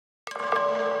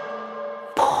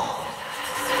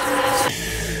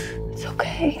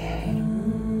okay?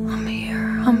 I'm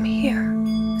here. I'm here.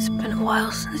 It's been a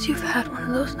while since you've had one of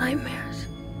those nightmares.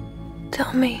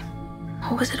 Tell me,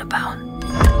 what was it about?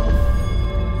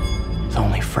 It's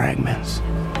only fragments.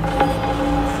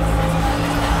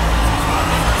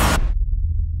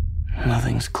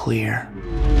 Nothing's clear.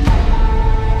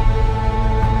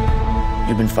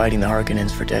 You've been fighting the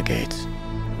Harkonnens for decades.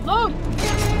 Look!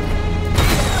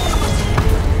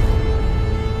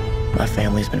 My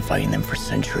family's been fighting them for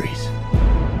centuries.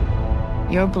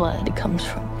 Your blood comes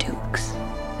from dukes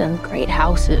and great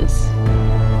houses.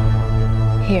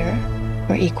 Here,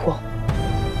 we're equal.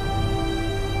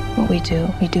 What we do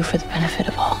for the benefit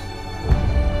of all.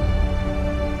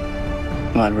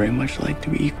 Well, I'd very much like to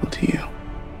be equal to you.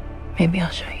 Maybe I'll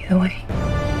show you the way.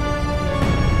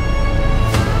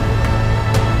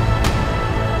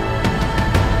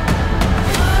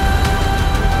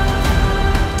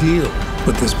 Deal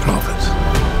with this prophet.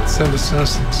 Send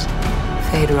assassins.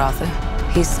 Fade Rother.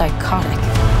 He's psychotic.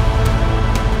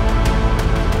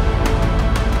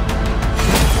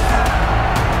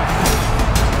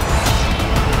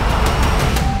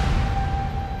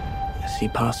 I see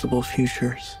possible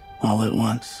futures all at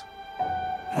once.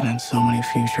 And in so many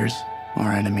futures,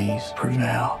 our enemies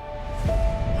prevail.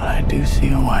 But I do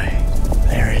see a way.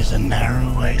 There is a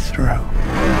narrow way through.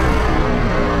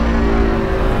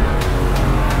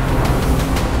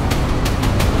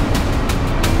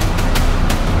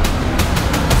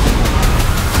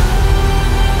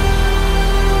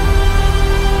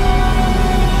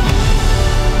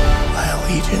 My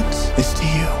allegiance is to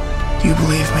you. Do you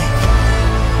believe me?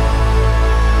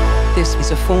 This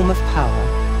is a form of power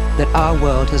that our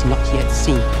world has not yet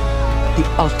seen. The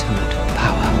ultimate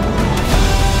power.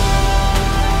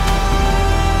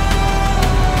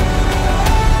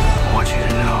 I want you to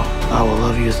know I will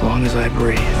love you as long as I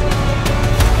breathe.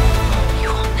 You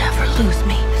will never lose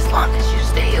me as long as you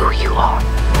stay who you are.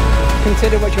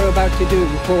 Consider what you're about to do,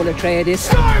 Paul Atreides.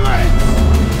 Silence!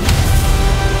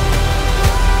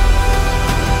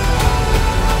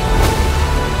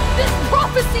 This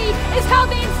prophecy is how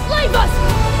they enslave us!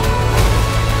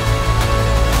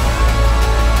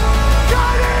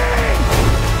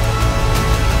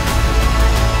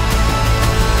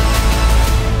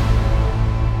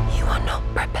 You are not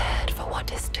prepared for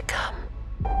what is to come.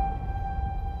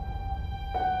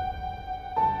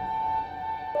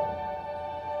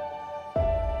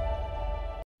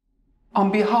 On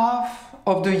behalf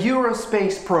of the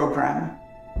Eurospace program,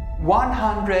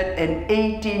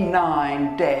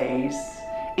 189 days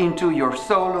into your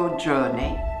solo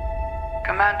journey.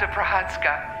 Commander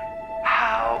Prohatska,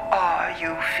 how are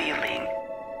you feeling?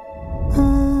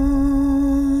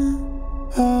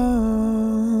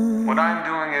 What I'm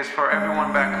doing is for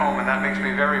everyone back home, and that makes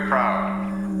me very proud.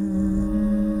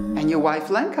 And your wife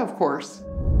Lenka, of course.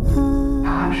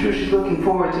 I'm sure she's looking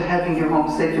forward to having you home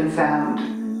safe and sound.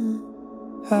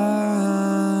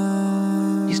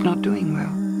 He's not doing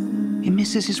well. He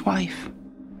misses his wife.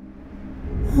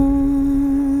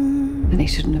 And he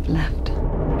shouldn't have left.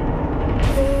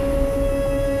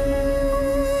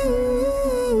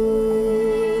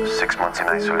 Six months in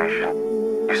isolation.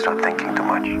 You start thinking too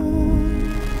much.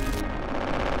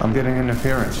 I'm getting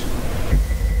interference.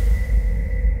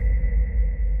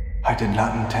 I did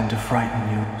not intend to frighten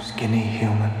you, skinny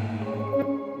human.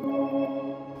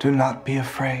 Do not be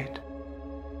afraid.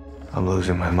 I'm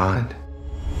losing my mind.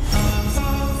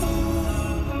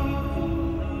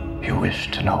 You wish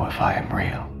to know if I am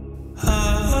real.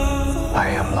 I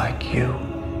am like you,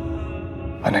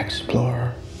 an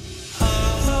explorer.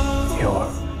 Your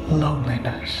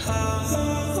loneliness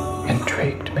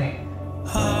intrigued me.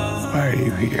 Why are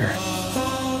you here?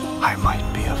 I might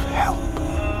be of help.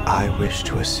 I wish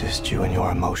to assist you in your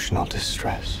emotional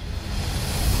distress.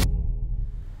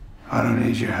 I don't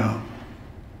need your help.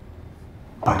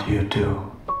 But you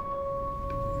do.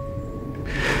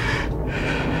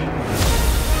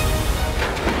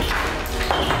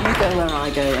 You go where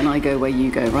I go, and I go where you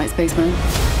go, right, Spaceman?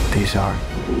 These are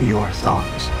your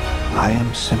thoughts. I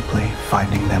am simply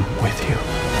finding them with you.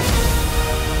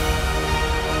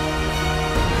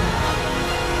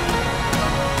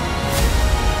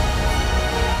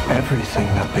 Everything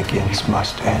that begins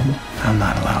must end. I'm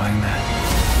not allowing that.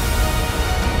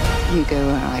 You go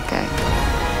where I go,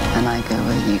 and I go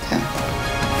where you go.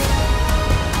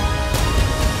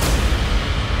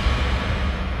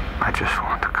 I just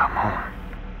want to come home.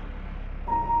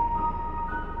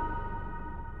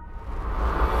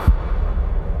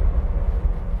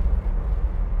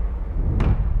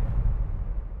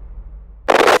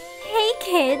 Hey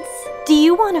kids, do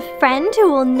you want a friend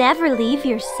who will never leave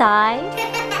your side?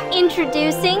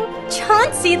 Introducing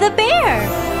Chauncey the Bear!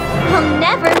 I'll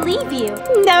never leave you.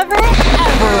 Never,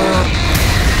 ever.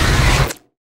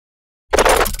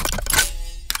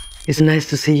 It's nice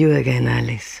to see you again,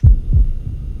 Alice.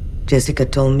 Jessica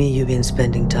told me you've been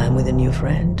spending time with a new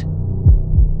friend.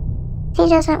 He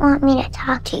doesn't want me to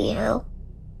talk to you.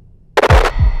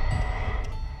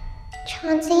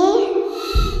 Chauncey?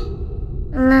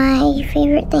 My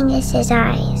favorite thing is his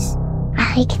eyes.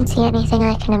 I can see anything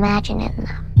I can imagine in them.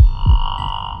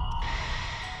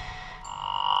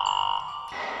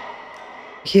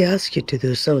 He asked you to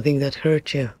do something that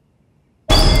hurt you.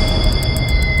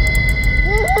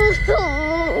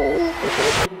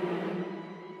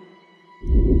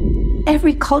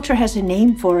 Every culture has a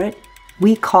name for it.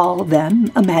 We call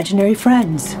them imaginary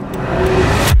friends.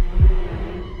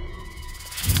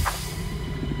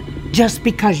 Just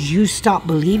because you stop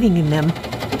believing in them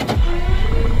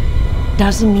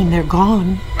doesn't mean they're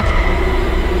gone.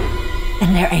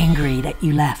 And they're angry that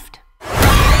you left.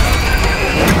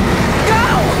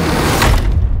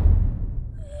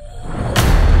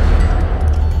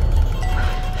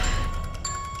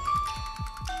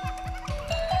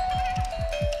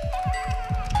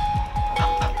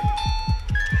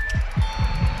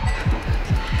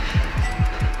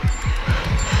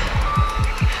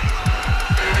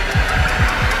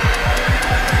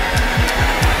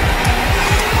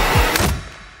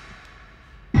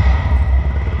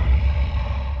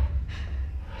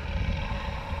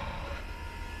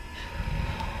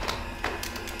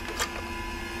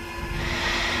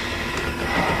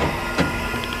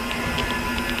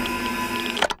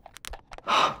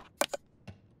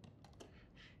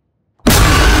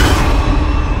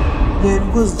 It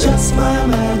was just my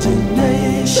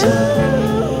imagination.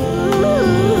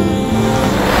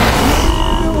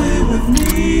 Away with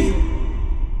me.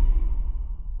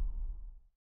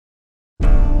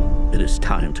 It is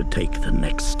time to take the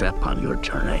next step on your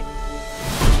journey.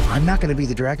 I'm not going to be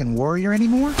the Dragon Warrior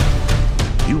anymore?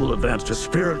 You will advance to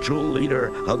spiritual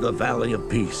leader of the Valley of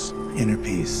Peace. Inner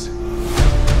peace.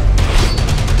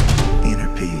 Inner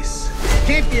peace.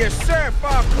 Keep your surf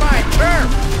off my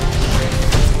turf!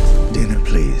 Dinner,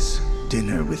 please.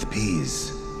 Dinner with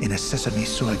peas in a sesame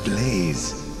soy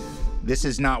glaze. This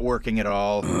is not working at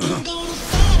all.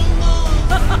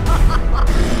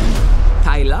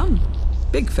 Tai Lung,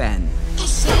 big fan.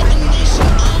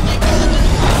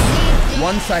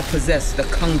 Once I possess the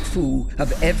kung fu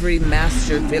of every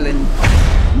master villain,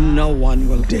 no one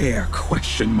will dare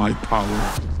question my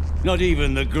power. Not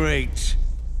even the great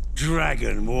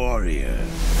Dragon Warrior.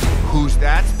 Who's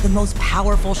that? The most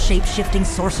powerful shape-shifting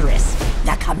sorceress,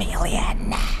 the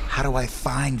Chameleon. How do I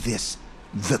find this,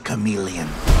 the Chameleon?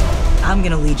 I'm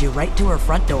gonna lead you right to her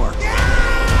front door.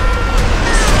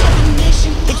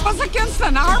 It was against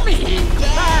an army!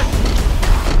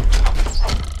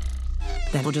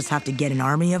 Then we'll just have to get an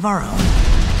army of our own.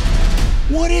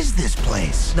 What is this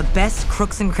place? The best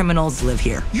crooks and criminals live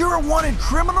here. You're a wanted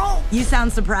criminal? You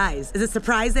sound surprised. Is it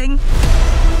surprising?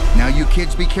 Now you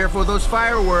kids be careful of those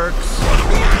fireworks.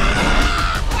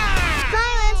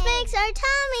 Violence makes our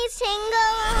tummies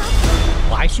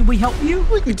tingle. Why should we help you?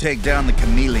 We can take down the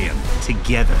Chameleon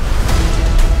together.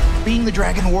 Being the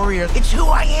Dragon Warrior, it's who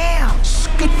I am.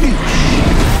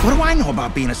 Skadoosh. What do I know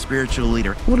about being a spiritual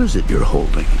leader? What is it you're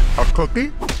holding? A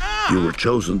cookie? You were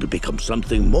chosen to become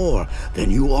something more than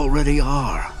you already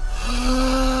are.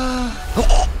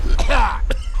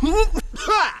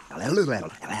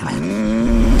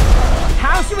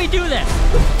 How should we do this?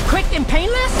 Quick and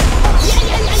painless?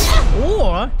 Yeah.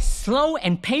 Or slow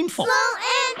and painful? Slow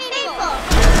and painful.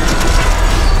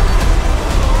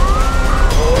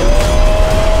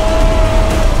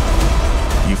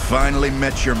 You finally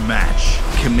met your match,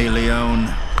 Chameleon.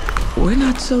 We're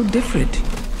not so different,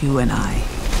 you and I.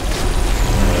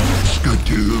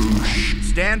 Skadoosh.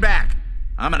 Stand back.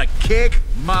 I'm gonna kick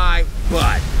my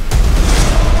butt.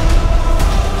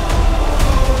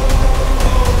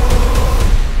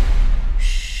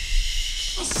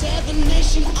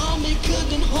 Seven-nation army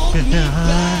couldn't hold me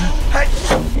back.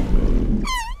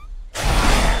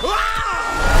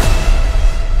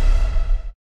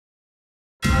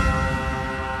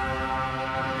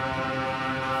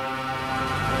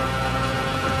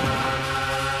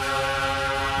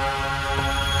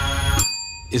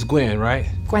 It's Gwen, right?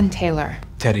 Gwen Taylor.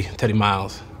 Teddy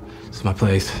Miles. This is my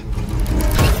place.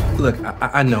 Look,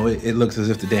 I know it looks as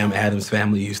if the damn Addams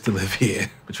family used to live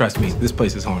here. But trust me, this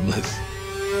place is harmless.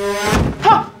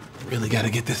 Huh! Really gotta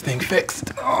get this thing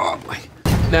fixed. Oh, boy.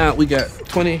 Now, we got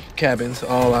 20 cabins,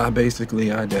 all are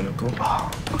basically identical.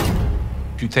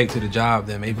 If you take to the job,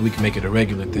 then maybe we can make it a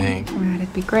regular thing.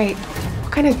 That'd be great.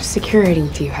 What kind of security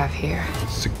do you have here?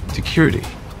 Security?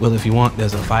 Well, if you want,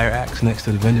 there's a fire axe next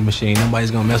to the vending machine.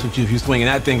 Nobody's gonna mess with you if you're swinging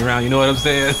that thing around, you know what I'm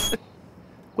saying?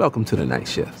 Welcome to the night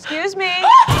shift. Excuse me.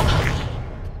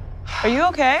 Are you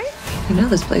okay? You know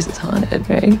this place is haunted,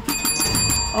 right?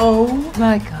 Oh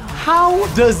my God. How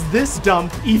does this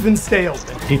dump even stay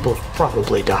open? People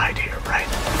probably died here, right?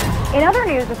 In other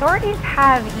news, authorities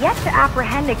have yet to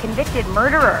apprehend a convicted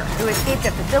murderer who escaped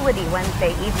a facility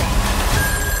Wednesday evening.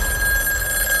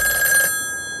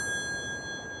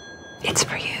 It's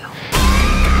for you.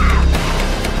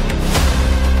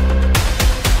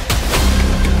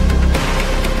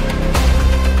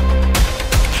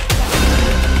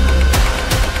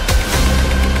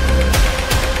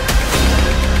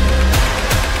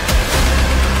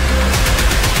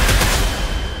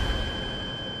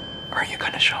 Are you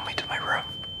gonna show me to my room?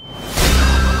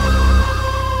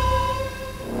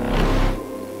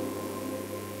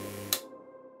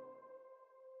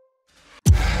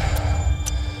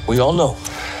 We all know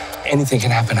anything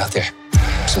can happen out there.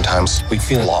 Sometimes we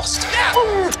feel lost.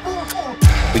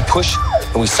 We push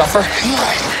and we suffer.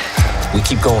 We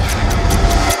keep going.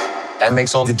 That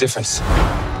makes all the difference.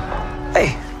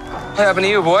 Hey, what happened to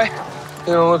you, boy?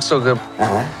 You don't look so good.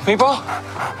 Meatball?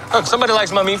 Look, somebody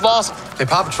likes my meatballs. Hey,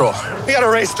 Paw Patrol, we got a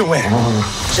race to win.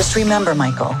 Just remember,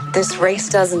 Michael, this race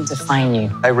doesn't define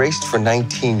you. I raced for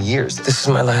 19 years. This is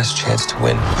my last chance to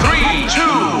win. 3, 2,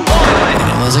 1.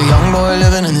 I was a young boy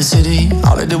living in the city.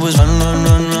 All I did was run, run,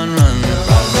 run, run, run.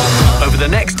 Over the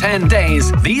next 10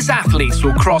 days, these athletes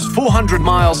will cross 400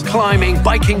 miles climbing,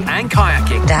 biking, and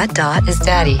kayaking. That dot is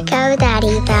Daddy. Go,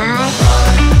 Daddy, Dot.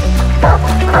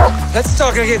 Let's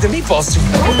talk and get the meatballs.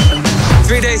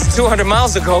 3 days, 200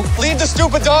 miles ago. Leave the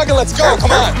stupid dog and let's go.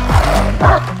 Come on.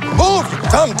 Move,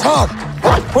 dumb dog.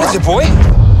 What is it, boy?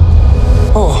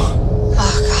 Oh.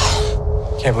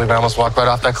 God. Can't believe I almost walked right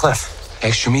off that cliff.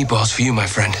 Extra meatballs for you, my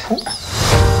friend.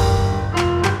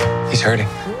 He's hurting.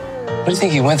 What do you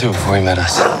think he went through before he met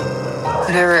us?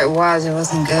 Whatever it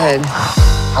wasn't good.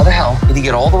 How the hell did he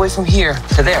get all the way from here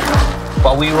to there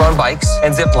while we were on bikes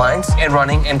and zip lines and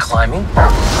running and climbing?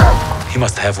 He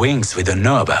must have wings we don't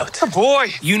know about.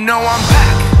 Boy, you know I'm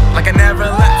back like I never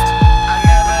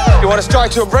left. You want to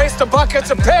start to embrace the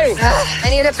buckets of pain? I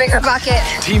need a bigger bucket.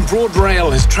 Team Broad Rail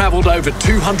has traveled over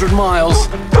 200 miles,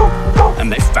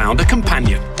 and they found a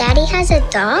companion. Daddy has a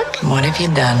dog? What have you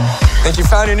done? Think you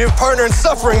found your new partner in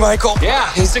suffering, Michael?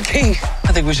 Yeah, he's the king.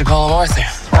 I think we should call him Arthur.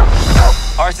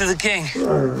 Arthur the king.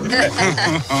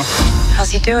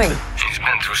 How's he doing? He's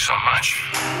been through so much.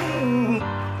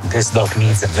 This dog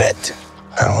needs a vet.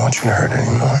 I don't want you to hurt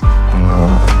anymore.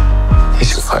 No.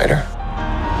 He's a fighter.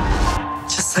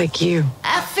 Just like you.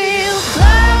 I feel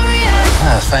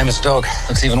glorious. Famous dog.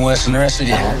 Looks even worse than the rest of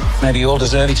you. Maybe you all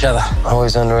deserve each other.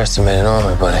 Always underestimated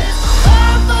Armor, buddy.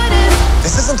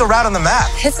 This isn't the route on the map.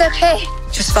 It's okay.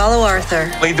 Just follow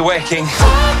Arthur. Lead the way, King.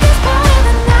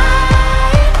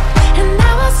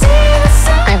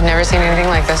 I've never seen anything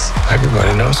like this.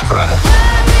 Everybody knows about it.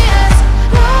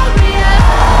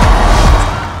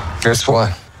 Guess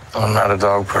what? I'm not a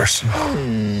dog person.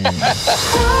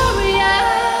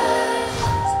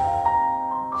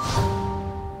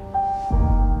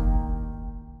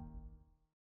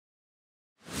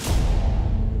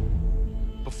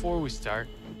 Before we start,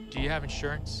 do you have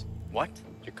insurance? What?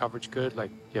 Your coverage good?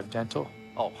 Like, you have dental?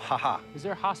 Oh, haha. Is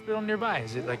there a hospital nearby?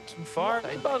 Is it, like, too far?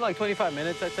 About like 25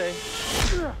 minutes, I'd say.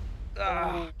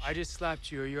 I just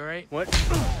slapped you. Are you all right? What?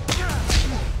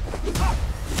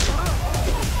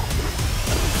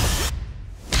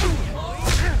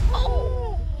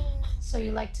 So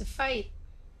you like to fight?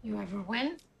 You ever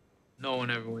win? No one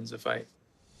ever wins a fight.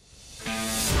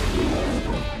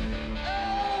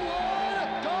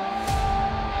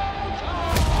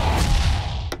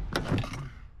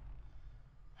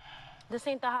 This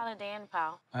ain't the Holiday Inn,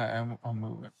 pal. I'm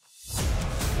moving.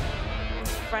 A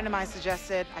friend of mine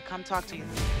suggested I come talk to you.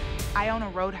 I own a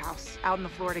roadhouse out in the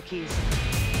Florida Keys.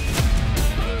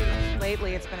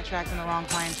 Lately, it's been attracting the wrong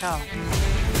clientele.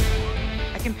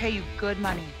 I can pay you good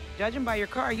money. Judging by your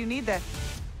car, you need that.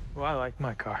 Well, I like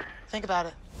my car. Think about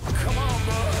it.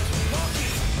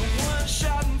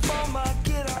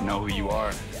 I know who you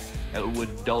are.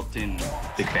 Elwood Dalton.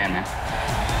 Big fan, man.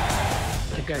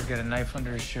 That guy's got a knife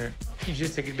under his shirt. You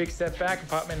just take a big step back and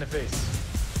pop me in the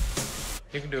face.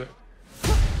 You can do it.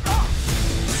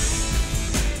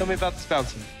 Tell me about this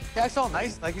bouncer. Yeah, it's all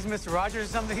nice, like he's Mr. Rogers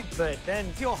or something, but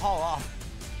then he'll haul off.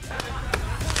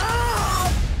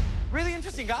 Really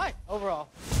interesting guy, overall.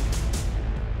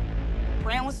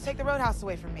 Brand wants to take the roadhouse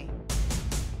away from me.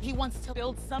 He wants to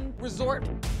build some resort.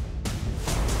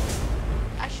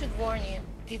 I should warn you.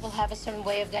 People have a certain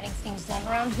way of getting things done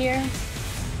around here.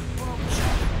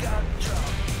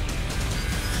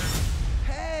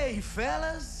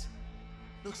 Fellas,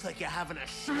 looks like you're having a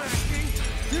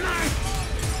smashing night.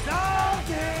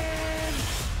 Dalton!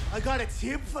 I got a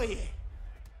tip for you.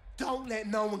 Don't let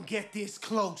no one get this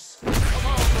close. Come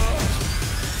on, bro.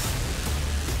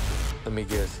 Let me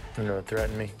guess. You know,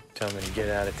 threaten me. Tell me to get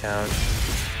out of town.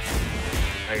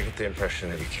 I get the impression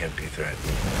that you can't be threatened.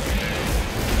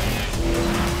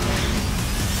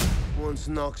 Once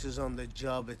Knox is on the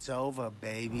job, it's over,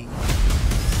 baby.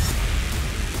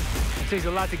 It takes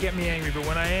a lot to get me angry, but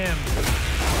when I am,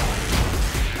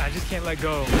 I just can't let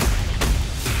go.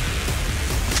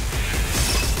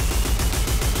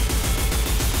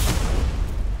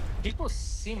 People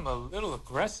seem a little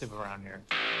aggressive around here.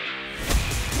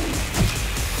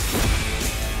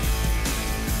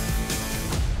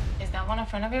 Is that one a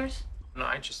friend of yours? No,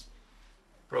 I just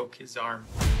broke his arm.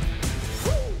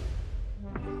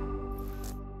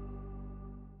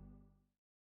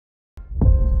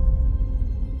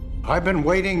 I've been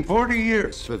waiting 40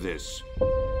 years for this.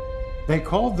 They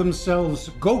called themselves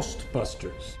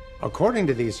Ghostbusters. According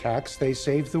to these hacks, they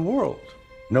saved the world.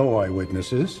 No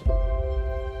eyewitnesses.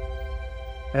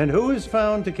 And who is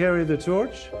found to carry the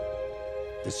torch?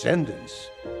 Descendants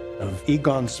of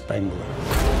Egon Spengler.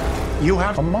 You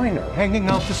have a miner hanging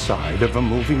out the side of a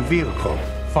moving vehicle,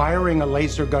 firing a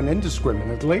laser gun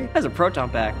indiscriminately. Has a proton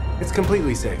pack. It's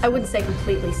completely safe. I wouldn't say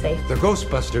completely safe. The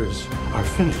Ghostbusters are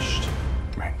finished.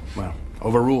 Right, well,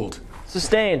 overruled.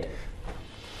 Sustained.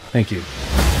 Thank you.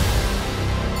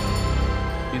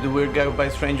 You the weird guy who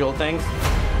buys strange old things?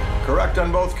 Correct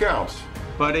on both counts.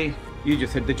 Buddy, you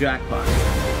just hit the jackpot.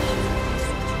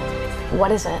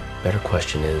 What is it? Better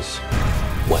question is,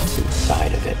 what's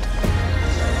inside of it?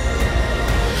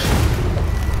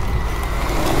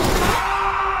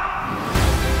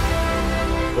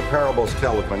 The parables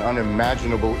tell of an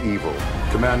unimaginable evil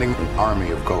commanding an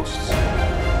army of ghosts.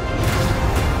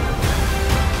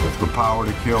 With the power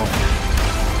to kill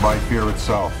by fear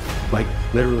itself. Like,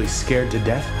 literally scared to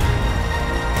death?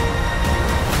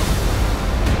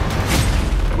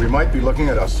 We might be looking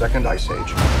at a second ice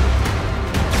age.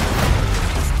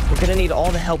 We're gonna need all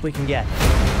the help we can get.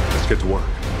 Let's get to work.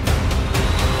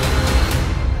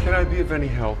 Can I be of any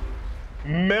help?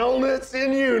 Melnitz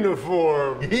in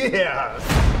uniform. Yes.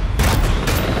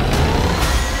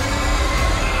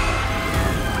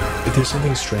 If there's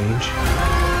something strange,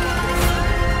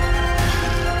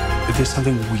 if there's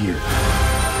something weird,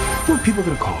 what are people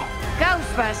gonna call?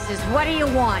 Ghostbusters, what do you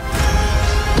want?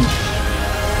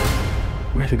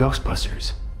 We're the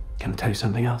Ghostbusters. Can I tell you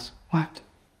something else? What?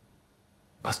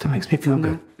 Buster makes me feel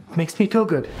good. It makes me feel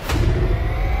good.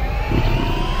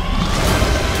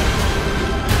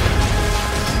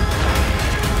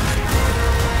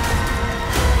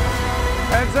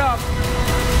 Heads up.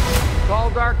 It's all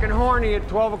dark and horny at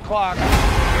 12 o'clock.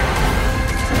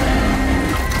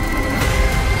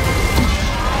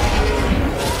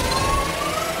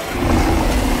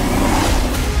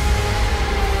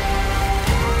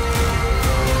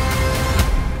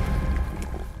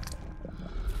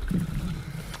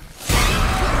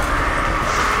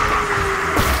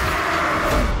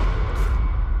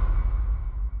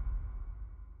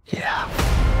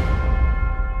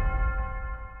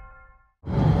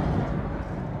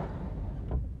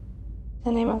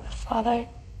 In the name of the Father,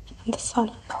 and the Son,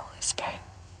 and the Holy Spirit.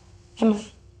 Amen.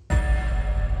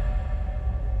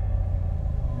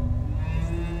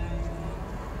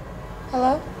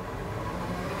 Hello?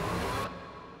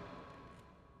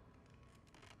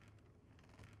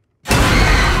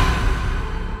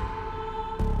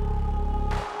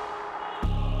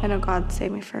 I know God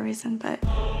saved me for a reason, but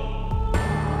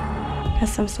I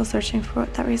guess I'm still searching for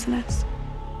what that reason is.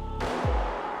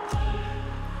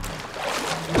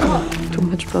 Too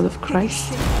much blood of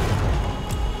Christ.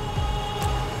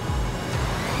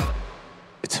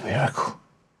 It's a miracle.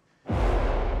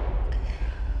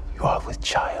 You are with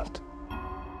child.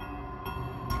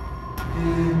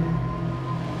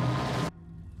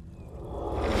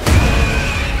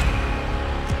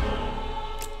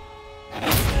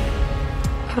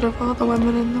 Out of all the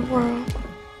women in the world,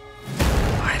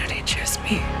 why did he choose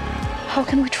me? How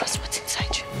can we trust what's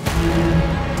inside you?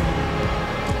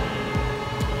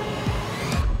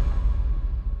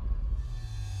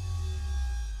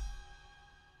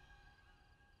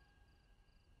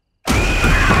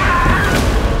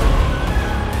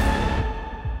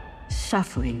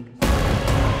 Suffering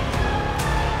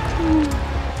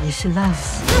is love.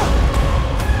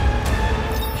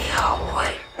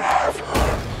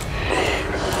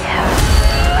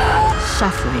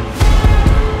 Suffering,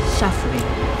 suffering,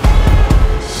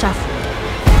 suffering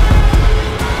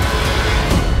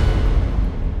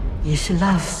is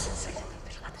love.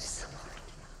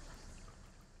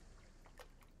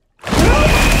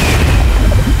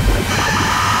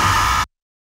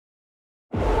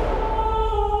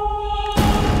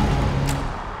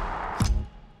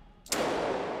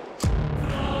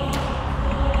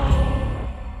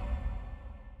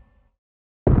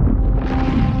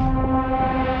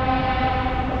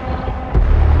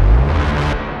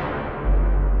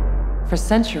 For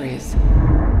centuries,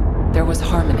 there was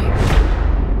harmony.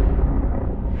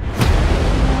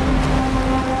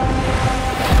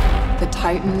 The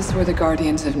Titans were the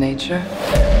guardians of nature,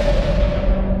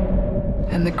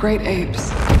 and the great apes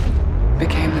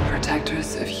became the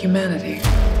protectors of humanity.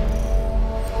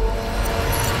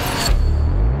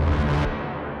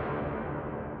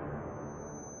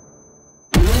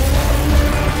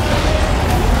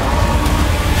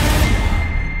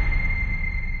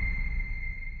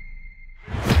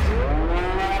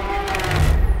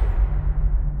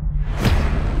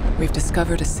 We've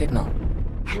discovered a signal.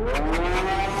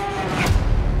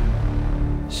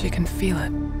 She can feel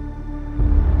it.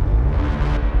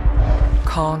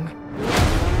 Kong,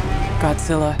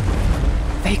 Godzilla,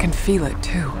 they can feel it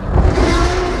too.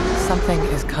 Something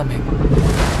is coming.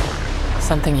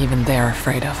 Something even they're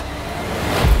afraid of.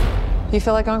 You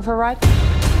feel like going for a ride?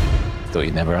 Thought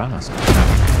you'd never ask.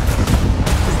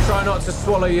 Just try not to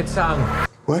swallow your tongue.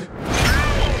 What?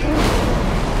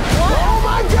 Oh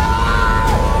my God!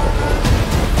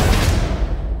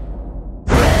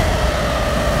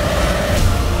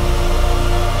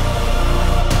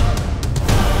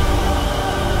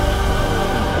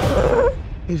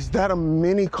 Is that a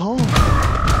mini Kong? Oh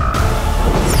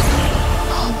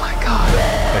my God.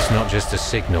 That's not just a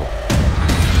signal.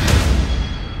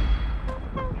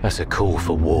 That's a call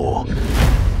for war.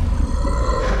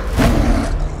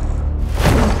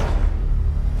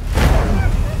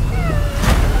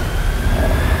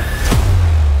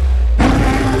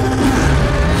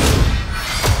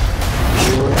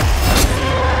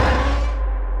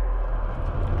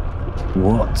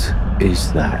 What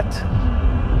is that?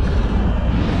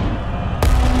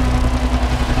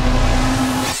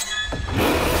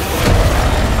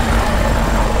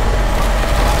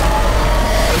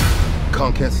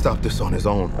 Kong can't stop this on his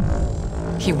own.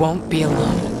 He won't be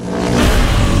alone.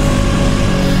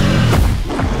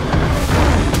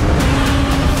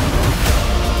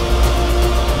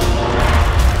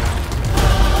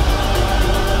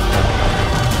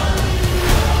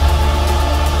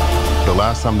 The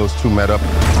last time those two met up,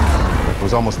 it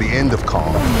was almost the end of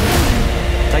Kong.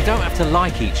 They don't have to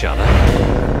like each other.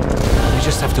 They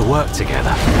just have to work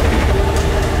together.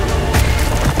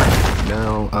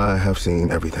 Now I have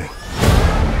seen everything.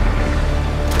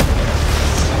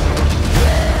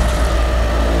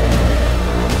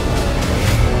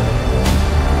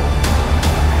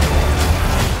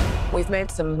 We've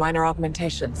made some minor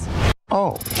augmentations.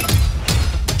 Oh.